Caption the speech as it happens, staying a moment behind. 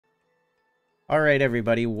Alright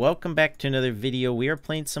everybody, welcome back to another video. We are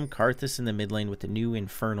playing some Karthus in the mid lane with the new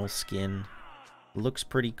Infernal skin. Looks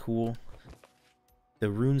pretty cool. The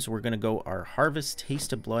runes we're going to go are Harvest,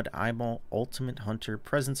 Taste of Blood, Eyeball, Ultimate Hunter,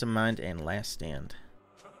 Presence of Mind, and Last Stand.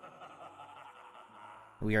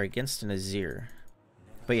 We are against an Azir.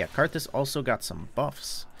 But yeah, Karthus also got some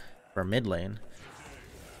buffs for mid lane.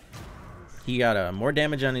 He got more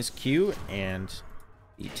damage on his Q, and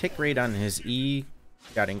the tick rate on his E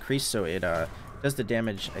got increased, so it does the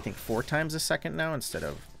damage, I think, 4 times a second now instead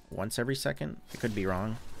of once every second. I could be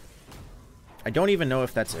wrong. I don't even know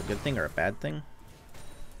if that's a good thing or a bad thing.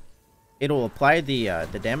 It'll apply the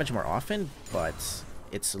damage more often, but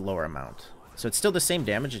it's a lower amount. So it's still the same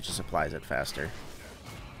damage, it just applies it faster.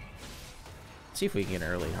 Let's see if we can get an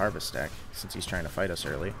early harvest stack, since he's trying to fight us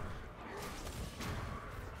early.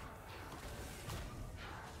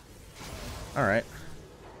 Alright.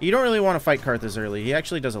 You don't really want to fight Karthus early. He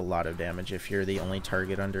actually does a lot of damage if you're the only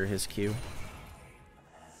target under his Q.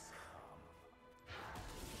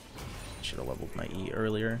 Should have leveled my E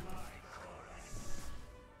earlier.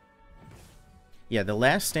 Yeah, the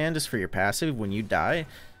last stand is for your passive. When you die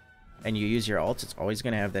and you use your ult, it's always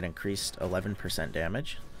going to have that increased 11%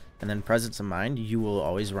 damage. And then Presence of Mind, you will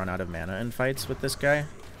always run out of mana in fights with this guy.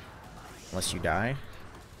 Unless you die.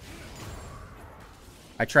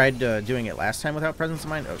 I tried doing it last time without Presence of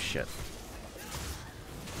Mind. Oh, shit.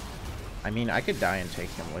 I mean, I could die and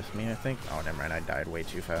take him with me, I think. Oh, never mind. I died way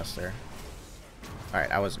too fast there.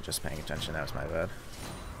 Alright, I wasn't just paying attention. That was my bad.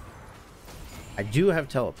 I do have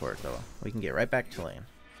teleport, though. We can get right back to lane.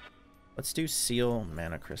 Let's do Seal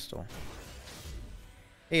Mana Crystal.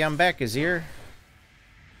 Hey, I'm back, Azir.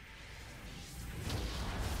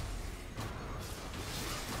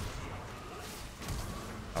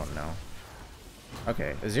 Oh, no.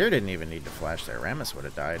 Okay, Azir didn't even need to flash there. Rammus would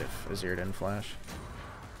have died if Azir didn't flash.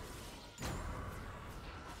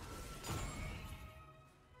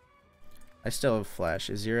 I still have flash.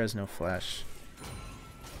 Azir has no flash.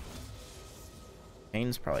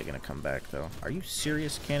 Kane's probably going to come back, though. Are you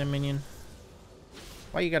serious, Cannon Minion?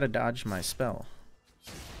 Why you gotta dodge my spell?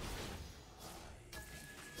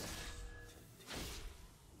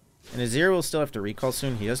 And Azir will still have to recall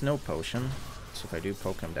soon. He has no potion. So if I do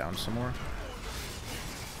poke him down some more...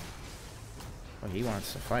 Oh, he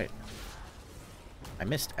wants to fight. I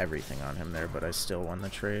missed everything on him there, but I still won the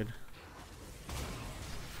trade.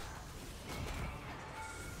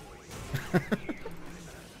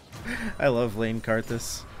 I love lane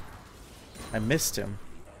Karthus. I missed him.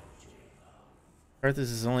 Karthus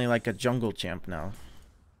is only like a jungle champ now.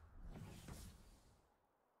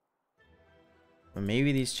 But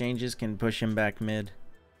maybe these changes can push him back mid.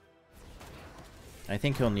 I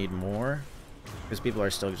think he'll need more, because people are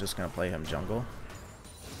still just going to play him jungle.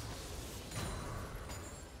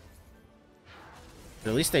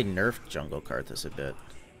 But at least they nerfed jungle Karthus a bit.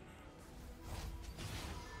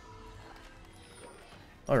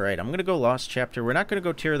 Alright, I'm going to go Lost Chapter. We're not going to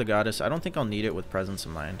go Tear of the Goddess. I don't think I'll need it with Presence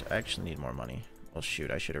of Mind. I actually need more money. Well, shoot,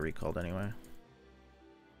 I should have recalled anyway.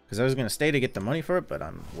 Because I was going to stay to get the money for it, but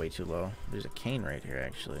I'm way too low. There's a Kane right here,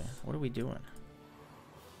 actually. What are we doing?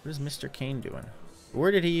 What is Mr. Kane doing? Where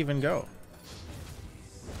did he even go?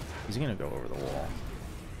 He's going to go over the wall.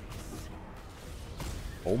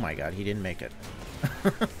 Oh my god, he didn't make it.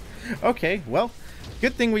 Okay, well,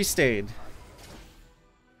 good thing we stayed.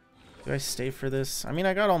 Do I stay for this? I mean,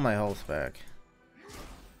 I got all my health back.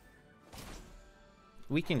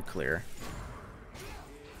 We can clear.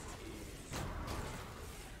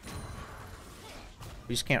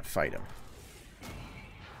 We just can't fight him.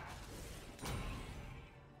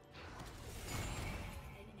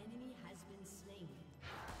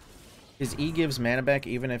 His E gives mana back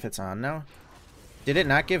even if it's on now? Did it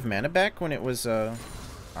not give mana back when it was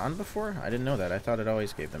on before? I didn't know that. I thought it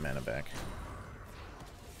always gave the mana back.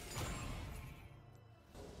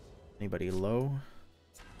 Anybody low?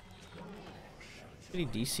 Did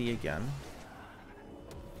he DC again?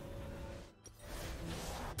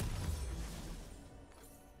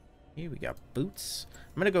 Here we got boots.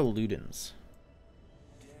 I'm gonna go Ludens.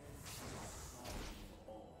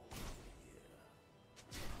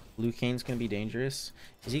 Blue Kane's gonna be dangerous.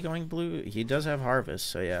 Is he going blue? He does have Harvest,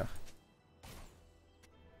 so yeah.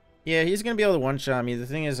 Yeah, he's gonna be able to one-shot me. The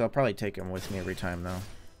thing is, I'll probably take him with me every time, though.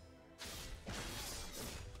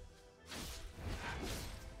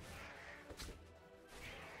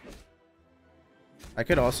 I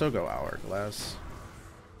could also go Hourglass.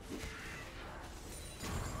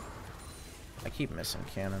 I keep missing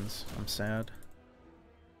cannons. I'm sad.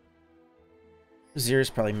 Azir's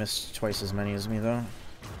probably missed twice as many as me, though.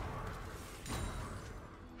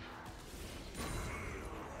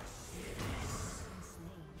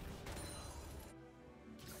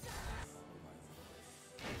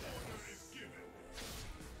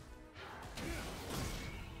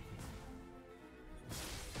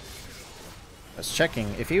 was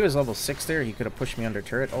checking. If he was level 6 there, he could have pushed me under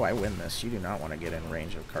turret. Oh, I win this. You do not want to get in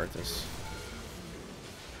range of Karthus.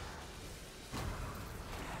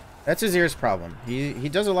 That's Azir's problem. He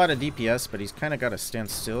does a lot of DPS, but he's kind of got to stand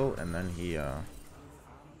still, and then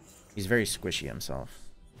he's very squishy himself.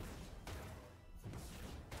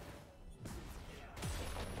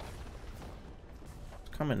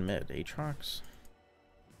 Coming mid, Aatrox.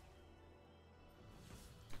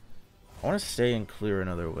 I want to stay and clear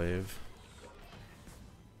another wave.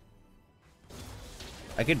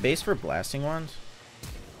 I could base for Blasting Wand.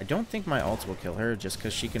 I don't think my ults will kill her just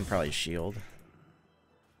because she can probably shield.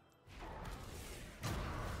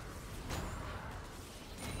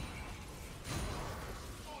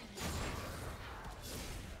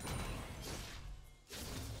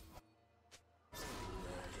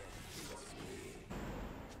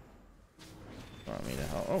 Want me to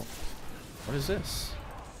help? Oh, what is this?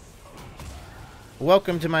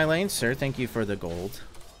 Welcome to my lane, sir. Thank you for the gold.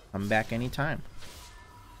 Come back anytime.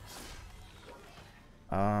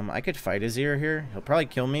 I could fight Azir here. He'll probably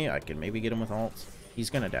kill me. I could maybe get him with ults. He's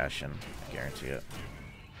gonna dash in. I guarantee it.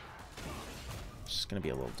 It's just gonna be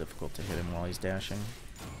a little difficult to hit him while he's dashing.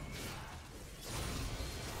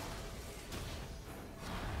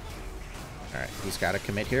 Alright, he's got to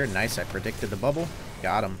commit here. Nice, I predicted the bubble.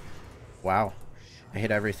 Got him. Wow. I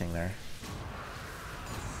hit everything there.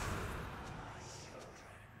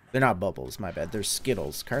 They're not bubbles, my bad. They're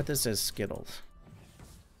Skittles. Karthus says Skittles.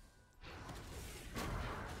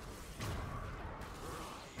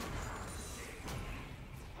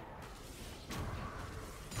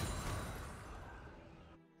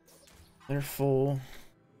 They're full.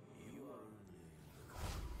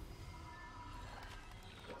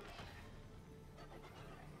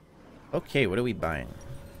 Okay, what are we buying?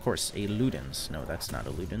 Of course, a Ludens. No, that's not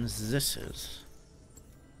a Ludens. This is.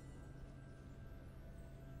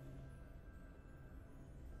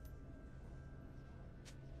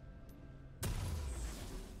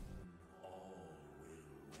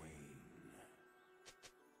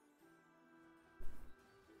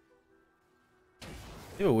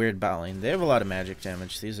 They have a weird bot lane. They have a lot of magic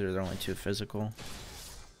damage. These are their only 2 physical.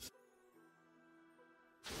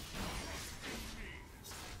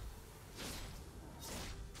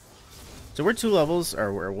 So we're 2 levels,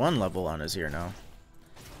 or we're 1 level on Azir now.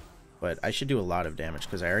 But I should do a lot of damage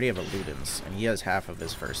because I already have a Ludens, and he has half of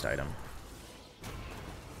his first item.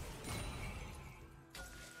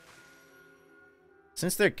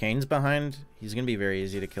 Since their Kane's behind, he's going to be very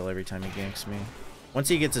easy to kill every time he ganks me. Once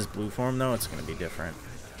he gets his blue form, though, it's going to be different.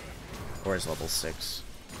 Or his level 6.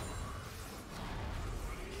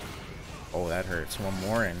 Oh, that hurts. One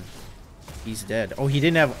more, and he's dead. Oh, he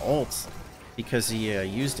didn't have ults because he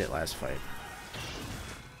used it last fight.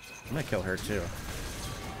 I'm going to kill her, too.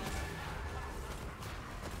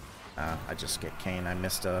 I just get Kane. I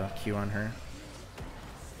missed a Q on her.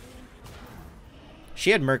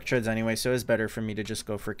 She had Merc Treads anyway, so it's better for me to just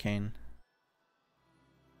go for Kane.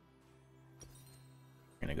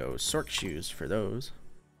 I'm going to go Sork Shoes for those.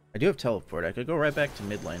 I do have Teleport. I could go right back to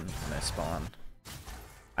mid lane when I spawn.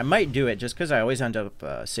 I might do it just because I always end up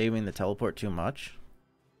saving the Teleport too much.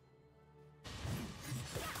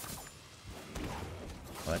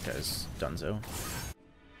 Oh, that guy's donezo.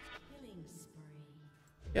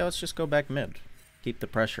 Yeah, let's just go back mid. Keep the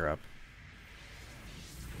pressure up.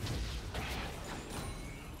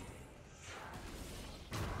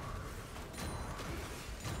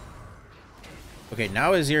 Okay,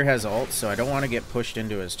 now Azir has ult, so I don't want to get pushed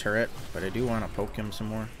into his turret, but I do want to poke him some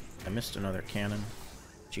more. I missed another cannon,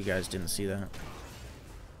 but you guys didn't see that.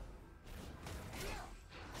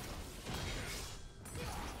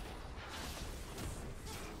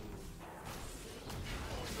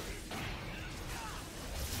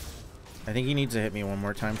 I think he needs to hit me one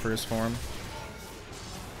more time for his form.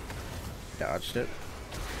 Dodged it.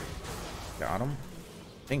 Got him.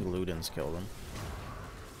 I think Ludens killed him.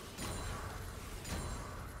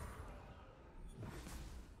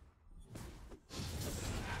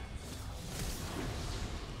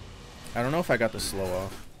 I don't know if I got the slow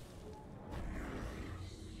off.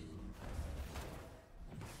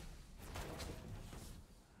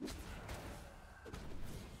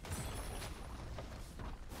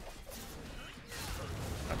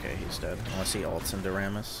 Okay, he's dead. Unless he ults into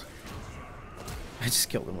Rammus. I just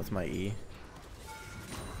killed him with my E.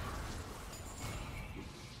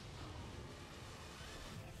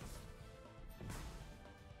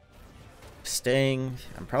 Staying.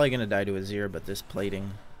 I'm probably going to die to Azir, but this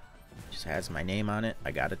plating just has my name on it.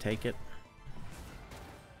 I gotta take it.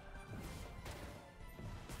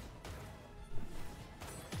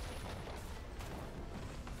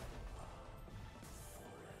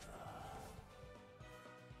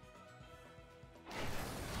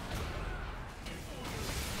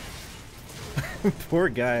 Poor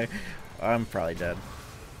guy. I'm probably dead.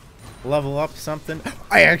 Level up something.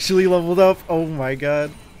 I actually leveled up. Oh my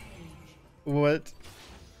god. What?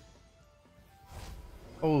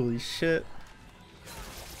 Holy shit.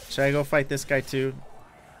 Should I go fight this guy too?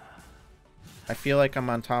 I feel like I'm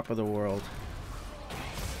on top of the world.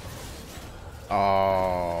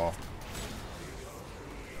 Oh.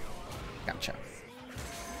 Gotcha.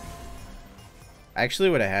 I actually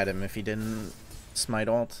would have had him if he didn't smite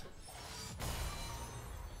ult.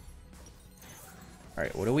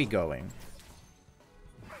 Alright, what are we going?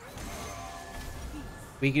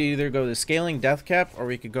 We could either go the scaling death cap or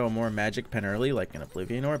we could go more magic pen early like an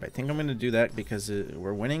Oblivion Orb. I think I'm going to do that because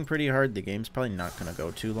we're winning pretty hard. The game's probably not going to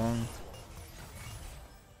go too long.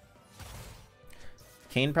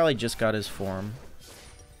 Kayn probably just got his form.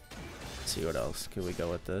 Let's see what else could we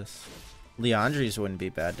go with this. Leandri's wouldn't be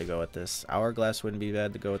bad to go with this. Hourglass wouldn't be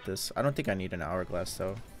bad to go with this. I don't think I need an Hourglass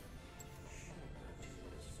though.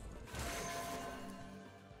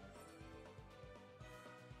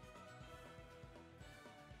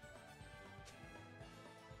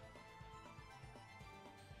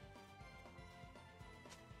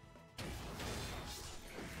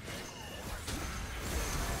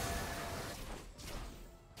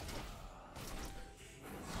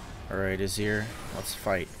 Alright, Azir, let's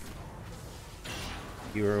fight.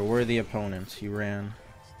 You were a worthy opponent. You ran.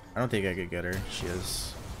 I don't think I could get her. She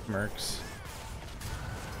has mercs.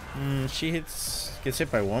 She gets hit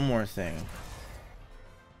by one more thing.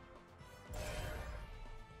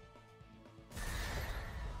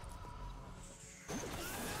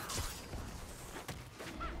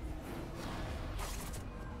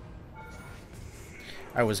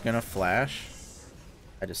 I was gonna flash.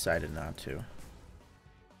 I decided not to.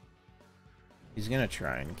 He's gonna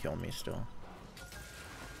try and kill me still.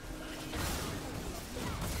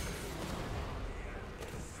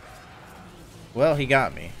 Well, he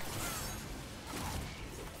got me.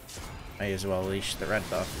 May as well leash the red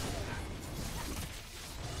buff.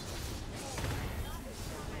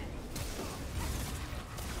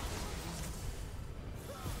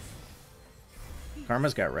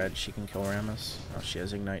 Karma's got red. She can kill Rammus. Oh, she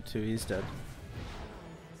has Ignite too. He's dead.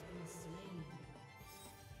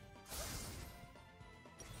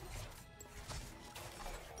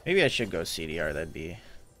 Maybe I should go CDR. That'd be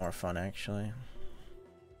more fun, actually.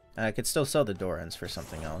 And I could still sell the Dorans for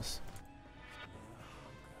something else.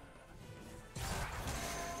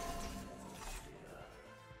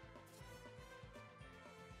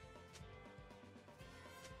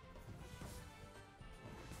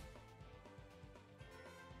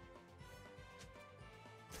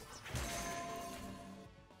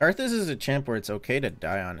 Karthus is a champ where it's okay to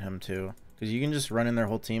die on him too, because you can just run in their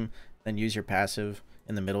whole team, then use your passive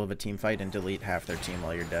in the middle of a team fight and delete half their team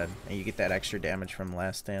while you're dead. And you get that extra damage from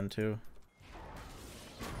Last Stand too.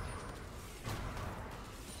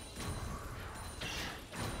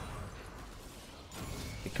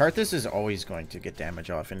 Karthus is always going to get damage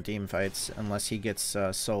off in team fights unless he gets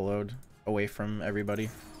soloed away from everybody.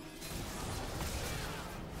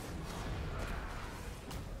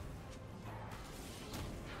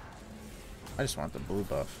 I just want the blue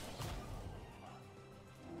buff.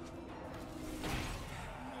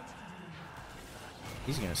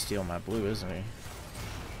 He's gonna steal my blue, isn't he?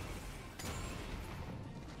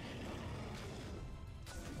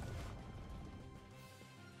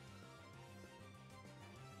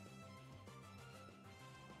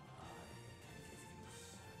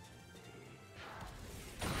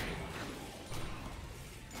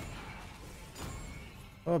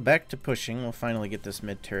 Well, back to pushing. We'll finally get this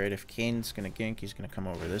mid turret. If Kane's gonna gank, he's gonna come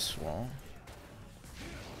over this wall.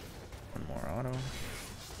 One more auto.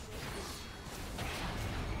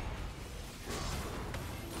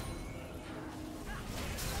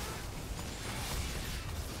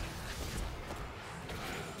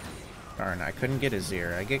 Darn, I couldn't get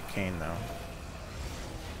Azir. I get Kane though.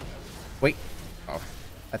 Wait. Oh,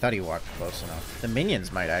 I thought he walked close enough. The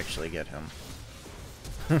minions might actually get him.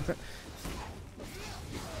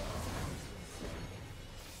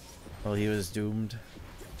 Well, he was doomed.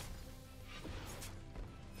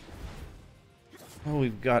 Well,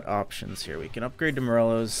 we've got options here. We can upgrade to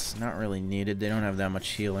Morello's. Not really needed. They don't have that much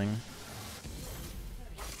healing.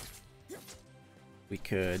 We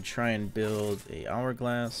could try and build a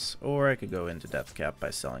Hourglass, or I could go into Death Cap by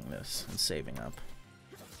selling this and saving up.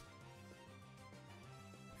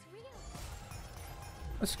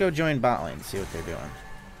 Let's go join bot lane and see what they're doing.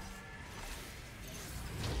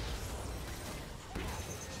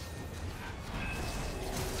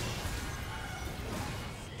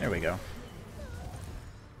 There we go.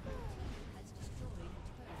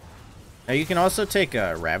 Now you can also take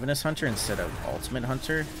a Ravenous Hunter instead of Ultimate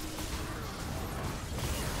Hunter.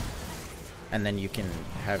 And then you can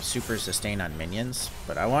have super sustain on minions.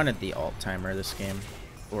 But I wanted the alt timer this game.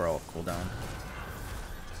 Or alt cooldown.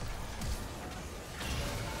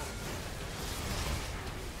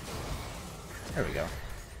 There we go.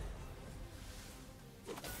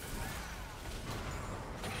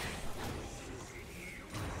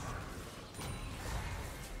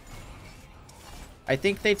 I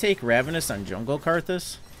think they take Ravenous on Jungle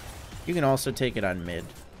Karthus. You can also take it on mid.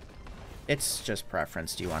 It's just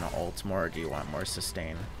preference. Do you want to ult more or do you want more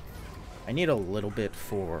sustain? I need a little bit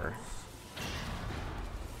for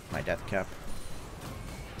my death cap.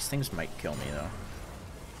 These things might kill me though.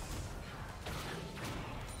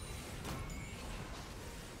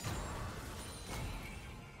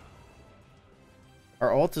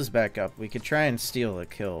 Our ult is back up. We could try and steal a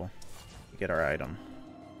kill to get our item.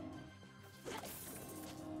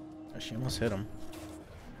 Oh, she almost hit him.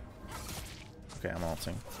 Okay, I'm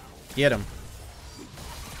ulting. Get him.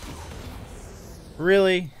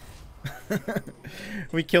 Really?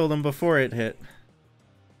 We killed him before it hit.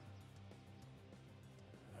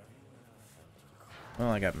 Well,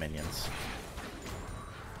 I got minions.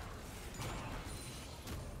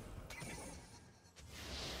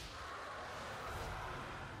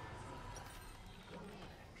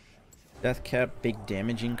 Death cap, big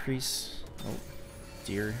damage increase. Oh,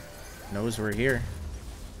 dear. Knows we're here.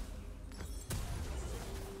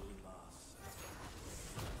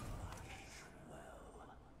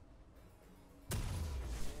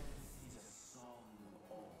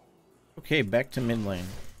 Okay, back to mid lane.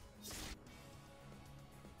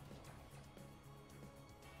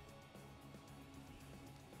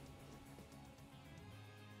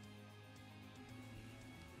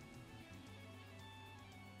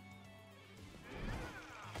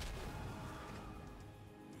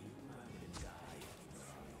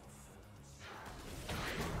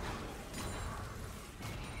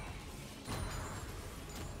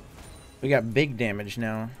 We got big damage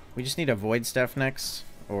now. We just need a Void Staff next,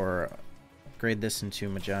 or upgrade this into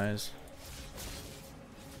Magi's.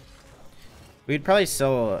 We'd probably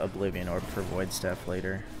sell Oblivion Orb for Void Staff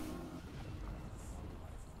later.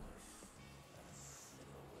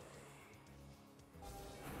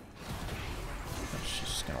 She's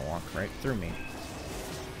just gonna walk right through me.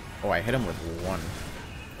 Oh, I hit him with one.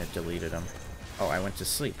 It deleted him. Oh, I went to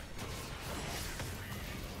sleep.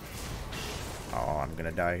 Oh, I'm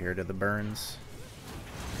gonna die here to the burns.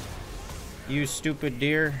 You stupid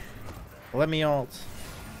deer. Let me ult.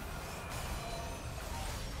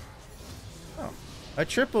 Oh, a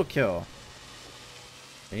triple kill.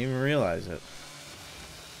 Didn't even realize it.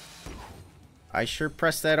 I sure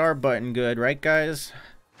pressed that R button good, right guys?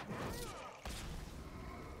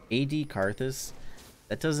 AD Karthus?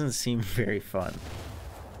 That doesn't seem very fun.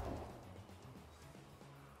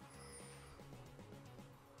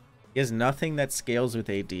 He has nothing that scales with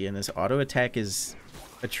AD, and his auto attack is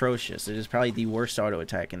atrocious. It is probably the worst auto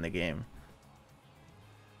attack in the game.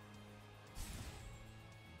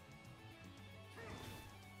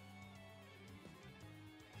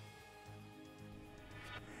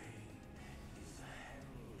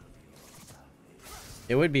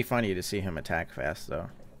 It would be funny to see him attack fast, though.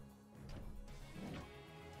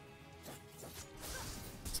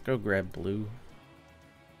 Let's go grab blue.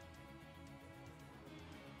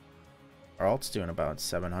 Our ult's doing about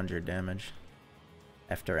 700 damage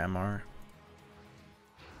after MR.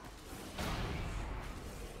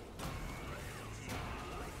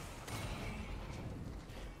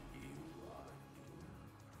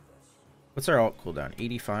 What's our ult cooldown?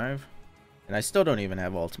 85? And I still don't even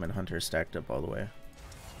have Ultimate Hunter stacked up all the way.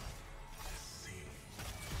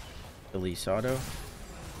 Elise auto.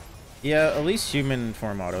 Yeah, Elise human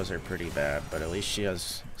form autos are pretty bad, but at least she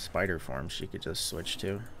has spider form she could just switch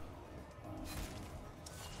to.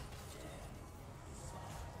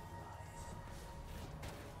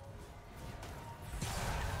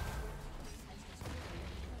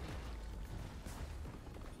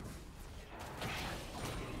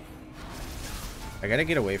 I gotta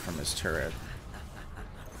get away from his turret.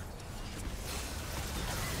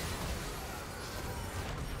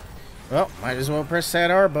 Well, might as well press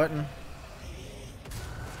that R button.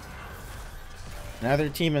 Now their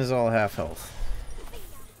team is all half health.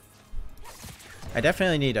 I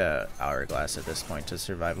definitely need a hourglass at this point to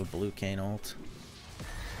survive a blue cane ult.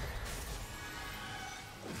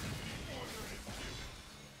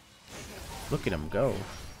 Look at him go.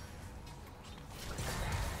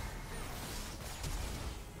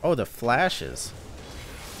 Oh, the flashes.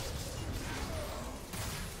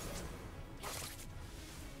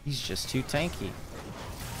 He's just too tanky.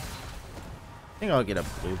 think I'll get a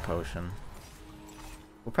blue potion.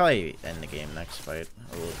 We'll probably end the game next fight.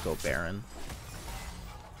 Or we'll go Baron.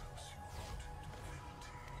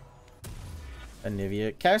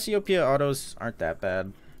 Anivia. Cassiopeia autos aren't that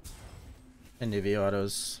bad. Anivia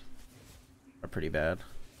autos are pretty bad.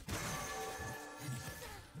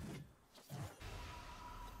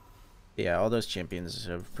 Yeah, all those champions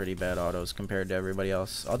have pretty bad autos compared to everybody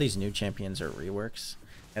else. All these new champions are reworks.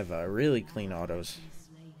 Have really clean autos.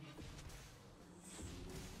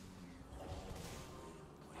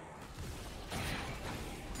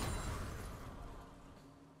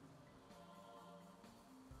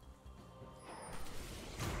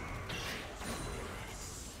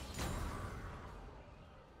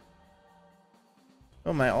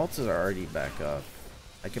 Oh, my ults are already back up.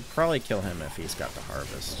 I could probably kill him if he's got the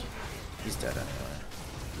harvest. He's dead anyway.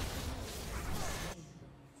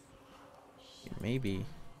 Maybe.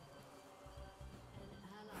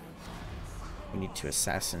 We need to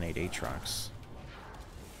assassinate Aatrox.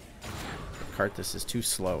 Karthus is too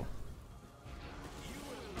slow.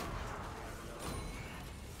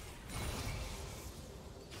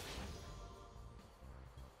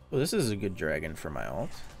 Well, this is a good dragon for my ult.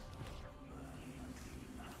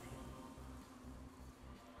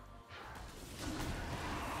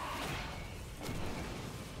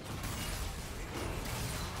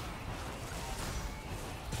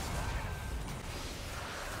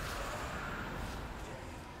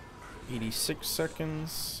 .86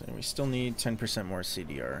 seconds, and we still need 10% more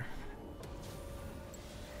CDR.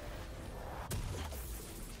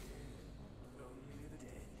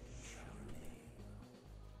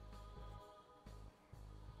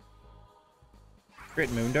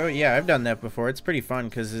 Crit Mundo? Yeah, I've done that before. It's pretty fun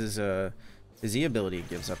because his E ability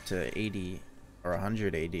gives up to 80 or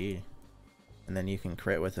 100 AD. And then you can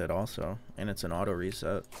crit with it also. And it's an auto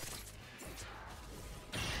reset.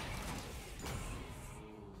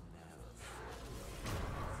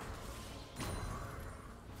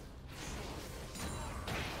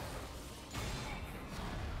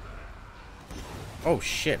 Oh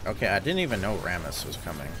shit, okay, I didn't even know Rammus was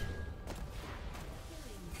coming.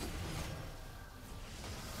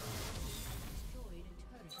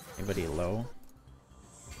 Anybody low?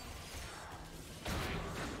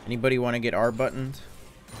 Anybody want to get R buttoned?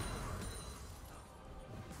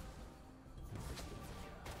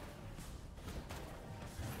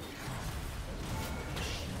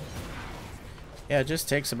 Yeah, it just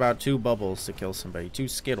takes about 2 bubbles to kill somebody. 2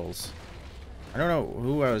 Skittles. I don't know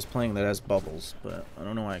who I was playing that has bubbles, but I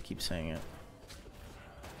don't know why I keep saying it.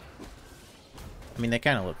 I mean, they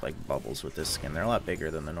kind of look like bubbles with this skin. They're a lot bigger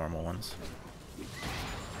than the normal ones.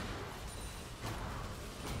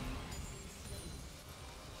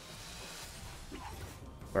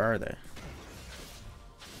 Where are they?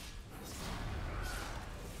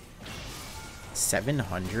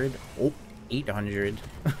 700? Oh, 800.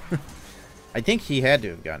 I think he had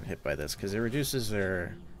to have gotten hit by this because it reduces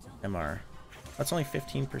their MR. That's only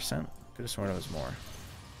 15%. Could have sworn it was more.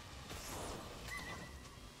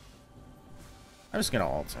 I'm just gonna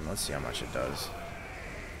ult him. Let's see how much it does.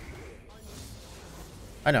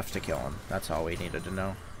 Enough to kill him. That's all we needed to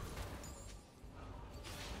know.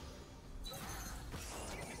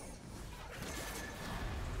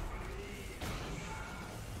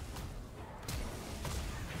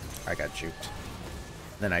 I got juked.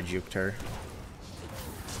 Then I juked her.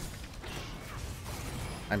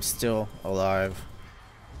 I'm still alive.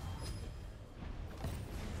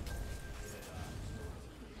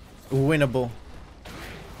 Winnable.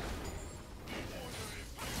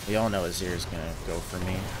 We all know Azir's gonna go for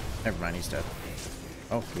me. Never mind, he's dead.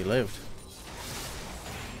 Oh, he lived.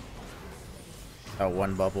 Oh,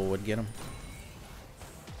 1 bubble would get him.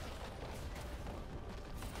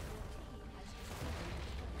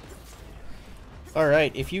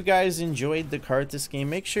 Alright, if you guys enjoyed the Karthus game,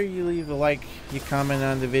 make sure you leave a like, you comment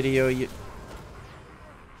on the video.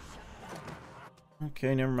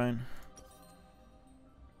 Okay, never mind.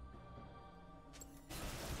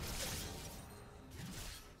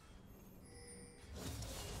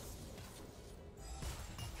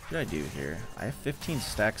 What did I do here? I have 15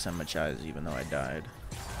 stacks on Machias even though I died.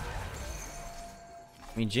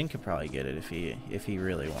 I mean, Jin could probably get it if he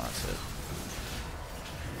really wants it.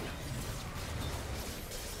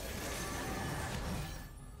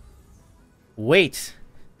 Wait,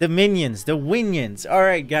 the minions, the winions. All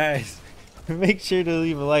right, guys, make sure to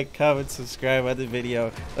leave a like, comment, subscribe on the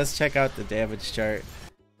video. Let's check out the damage chart.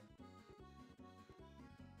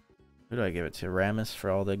 Who do I give it to? Rammus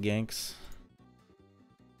for all the ganks.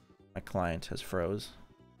 My client has froze.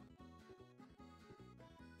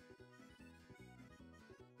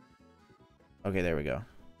 Okay, there we go.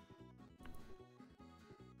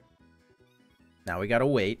 Now we gotta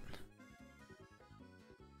wait.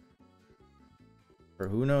 For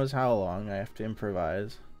who knows how long. I have to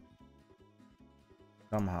improvise.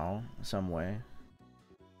 Somehow. Some way.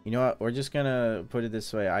 You know what? We're just gonna put it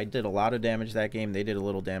this way. I did a lot of damage that game. They did a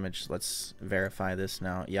little damage. Let's verify this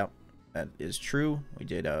now. Yep. That is true. We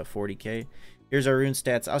did 40k. Here's our rune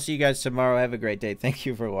stats. I'll see you guys tomorrow. Have a great day. Thank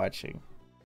you for watching.